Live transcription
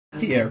At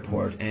the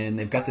airport, and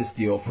they've got this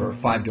deal for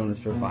 5 donuts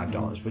for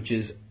 $5, which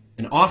is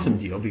an awesome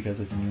deal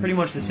because it's pretty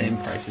much the same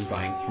price as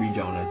buying 3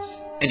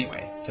 donuts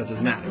anyway, so it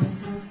doesn't matter.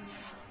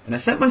 And I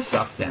set my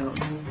stuff down,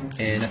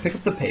 and I pick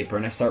up the paper,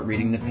 and I start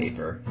reading the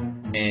paper,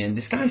 and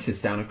this guy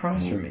sits down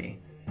across from me.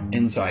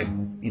 And so I,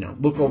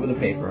 look over the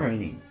paper, and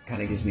he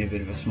kind of gives me a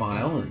bit of a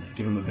smile, and I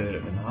give him a bit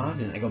of a nod,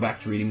 and I go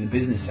back to reading the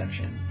business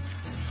section.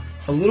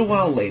 A little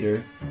while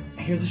later,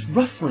 I hear this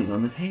rustling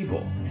on the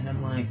table, and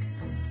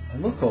I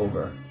look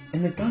over,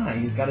 and the guy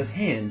has got his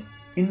hand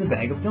in the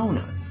bag of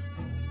donuts.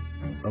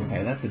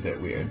 Okay, that's a bit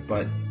weird,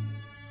 but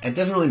it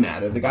doesn't really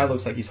matter. The guy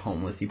looks like he's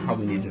homeless. He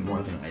probably needs it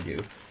more than I do.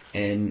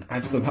 And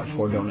I've still got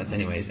 4 donuts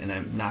anyways, and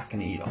I'm not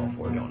going to eat all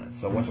 4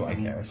 donuts, so what do I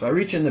care? So I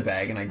reach in the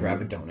bag, and I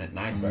grab a donut, and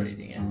I start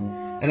eating it.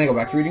 And I go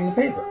back to reading the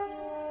paper.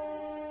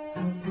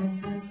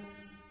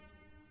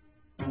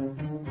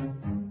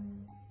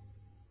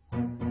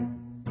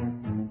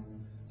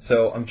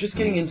 So I'm just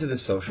getting into the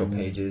social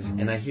pages,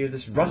 and I hear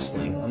this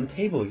rustling on the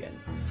table again.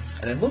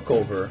 And I look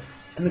over,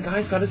 and the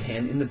guy's got his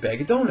hand in the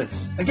bag of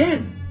donuts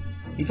again.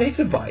 He takes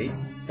a bite,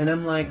 and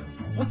I'm like,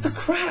 what the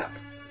crap?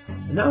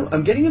 Now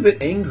I'm getting a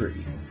bit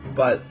angry,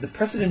 but the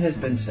precedent has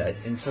been set,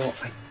 and so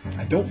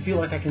I don't feel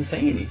like I can say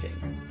anything.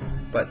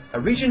 But I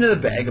reach into the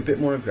bag a bit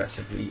more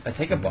aggressively, I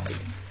take a bite,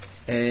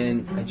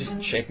 and I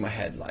just shake my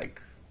head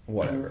like,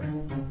 whatever.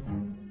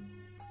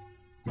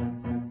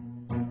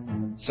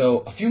 So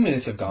a few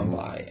minutes have gone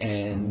by,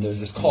 and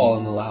there's this call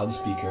on the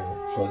loudspeaker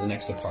for the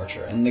next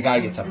departure, and the guy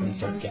gets up and he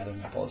starts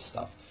gathering up all his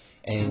stuff,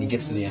 and he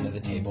gets to the end of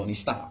the table and he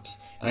stops,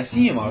 and I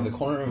see him out of the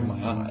corner of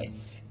my eye,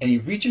 and he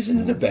reaches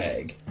into the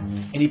bag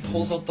and he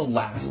pulls out the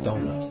last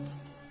donut,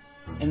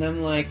 and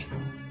I'm like,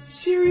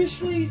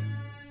 seriously?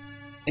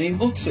 And he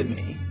looks at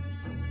me,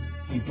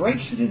 he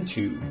breaks it in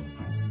 2,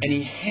 and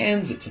he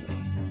hands it to me.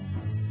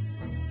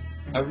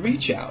 I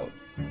reach out,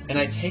 and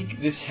I take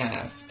this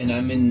half, and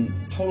I'm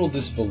in total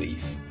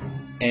disbelief.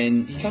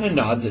 And he kind of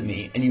nods at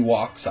me, and he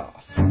walks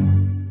off.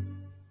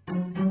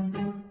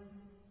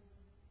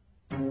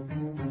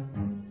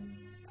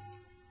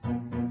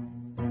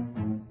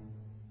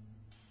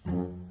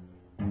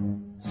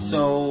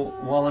 So,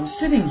 while I'm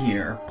sitting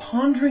here,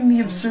 pondering the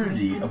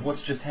absurdity of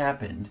what's just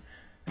happened,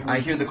 I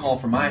hear the call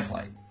for my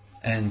flight.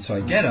 And so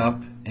I get up,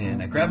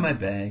 and I grab my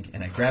bag,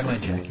 and I grab my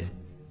jacket,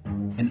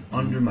 and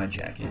under my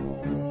jacket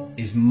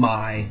is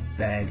my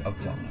bag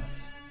of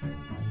donuts.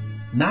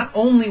 Not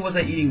only was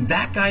I eating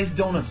that guy's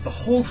donuts the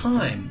whole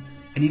time,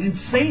 and he didn't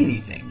say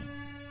anything,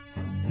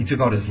 he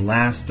took out his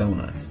last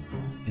donut,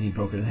 and he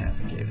broke it in half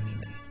and gave it to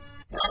me.